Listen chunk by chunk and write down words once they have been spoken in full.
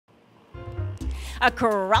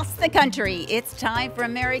Across the country, it's time for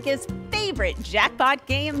America's favorite jackpot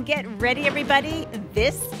game. Get ready, everybody.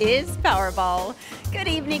 This is Powerball. Good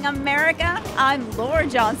evening, America. I'm Laura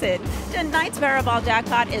Johnson. Tonight's Powerball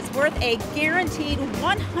jackpot is worth a guaranteed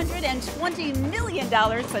 $120 million,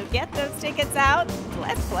 so get those tickets out.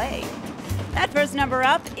 Let's play. That first number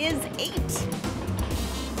up is 8.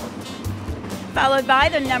 Followed by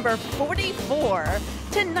the number 44.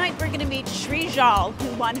 Tonight we're going to meet Srijal,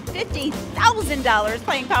 who won $50,000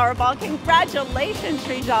 playing Powerball. Congratulations,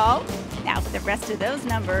 Srijal. Now for the rest of those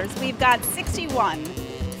numbers, we've got 61,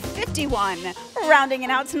 51, rounding it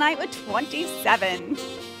out tonight with 27.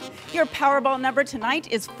 Your Powerball number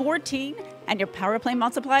tonight is 14, and your Power Play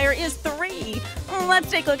multiplier is 3.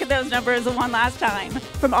 Let's take a look at those numbers one last time.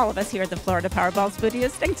 From all of us here at the Florida Powerball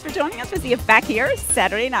Studios, thanks for joining us. We'll see you back here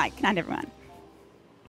Saturday night. Good night, everyone.